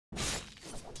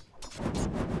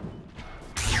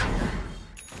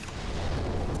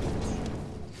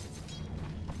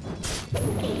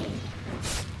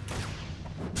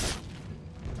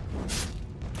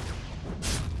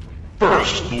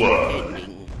First blood.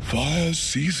 Fire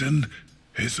season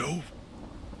is over.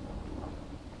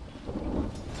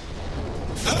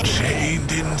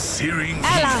 Chained in searing heat.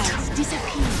 Allies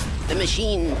disappear. The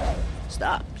machine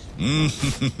stops.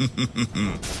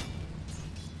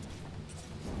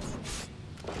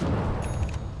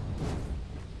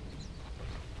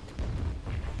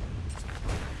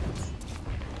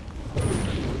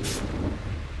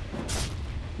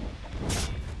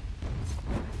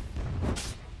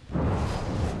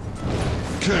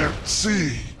 Can't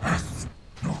see.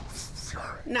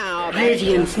 Now,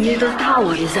 Radiant's middle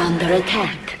tower is under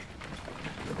attack.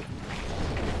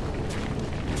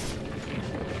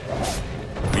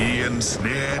 Be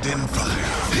ensnared in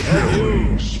fire.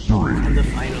 Killing spree. the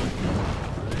final.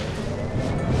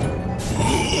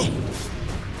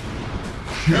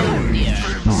 Killing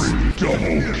spree.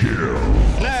 Double kill.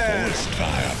 Forest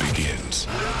fire begins.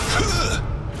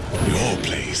 Your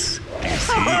place is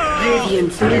here.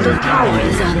 Radiant's middle tower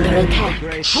is under attack.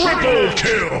 Triple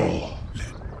kill.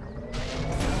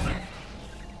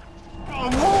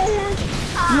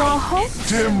 Your hope?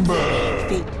 Timber.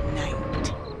 Fate night.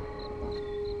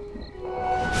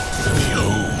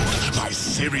 Behold my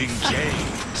searing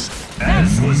chains.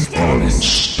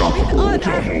 Unstoppable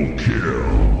double kill.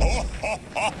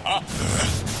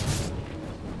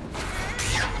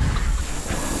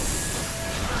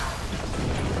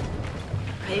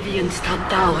 Radiant's top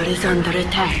tower is under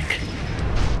attack.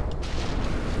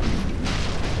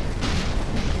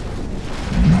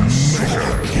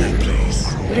 Your place.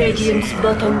 Radiant's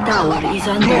bottom tower is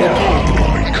under attack.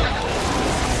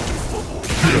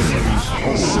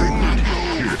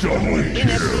 Double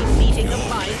kill. Meeting the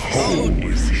fight.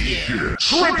 Holy shit.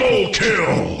 Triple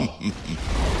kill.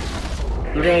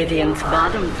 Radiant's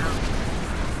bottom tower.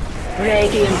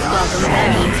 Radiant's bottom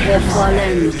barracks have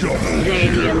fallen.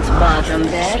 Radiant's bottom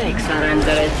barracks are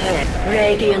under attack.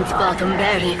 Radiant's bottom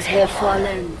barracks have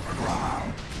fallen.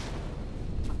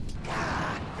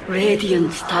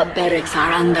 Radiant's top barracks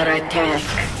are under attack.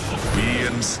 Be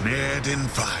ensnared in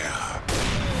fire.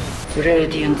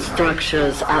 Radiant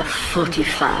structures are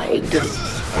fortified.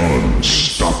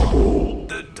 Unstoppable.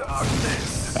 The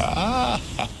darkness.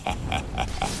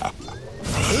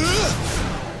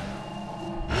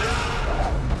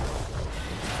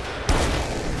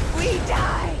 We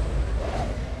die.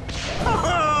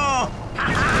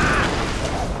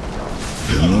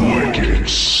 Wicked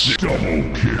sick. Double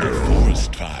kill.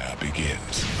 Forest fire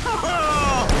begins.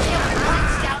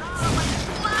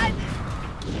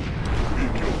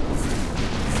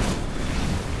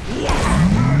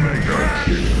 Mega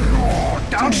kill.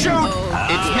 Don't shoot!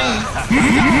 It's me!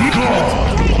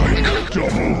 Godlike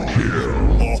double kill.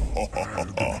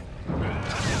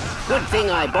 Good thing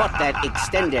I bought that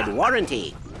extended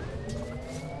warranty.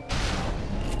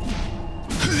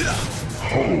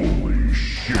 Holy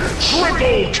shit.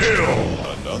 Triple kill.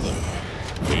 Another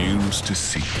fails to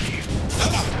see.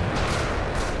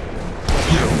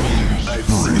 Killing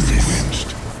spree.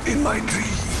 Quenched in my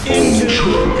dream.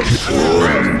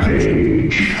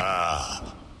 Rampage.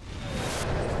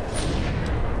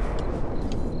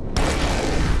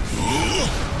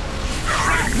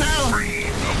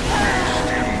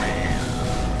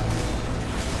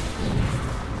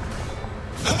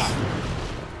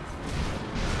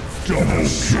 Double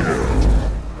kill.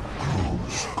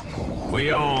 We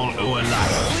all owe a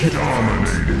lot.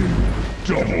 Dominating.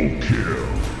 Double kill.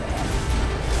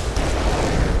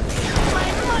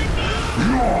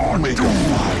 Make a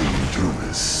fine to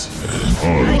this.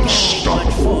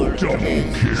 Unstoppable double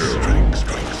kill.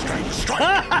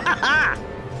 Strike.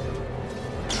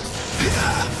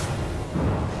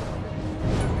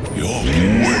 Your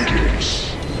Wicked.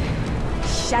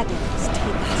 Shadows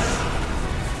take us.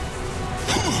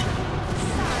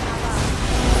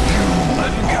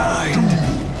 unkind.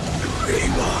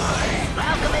 Rewind.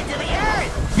 Welcome into the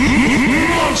earth!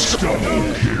 Double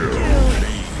kill.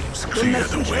 Flames clear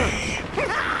the way.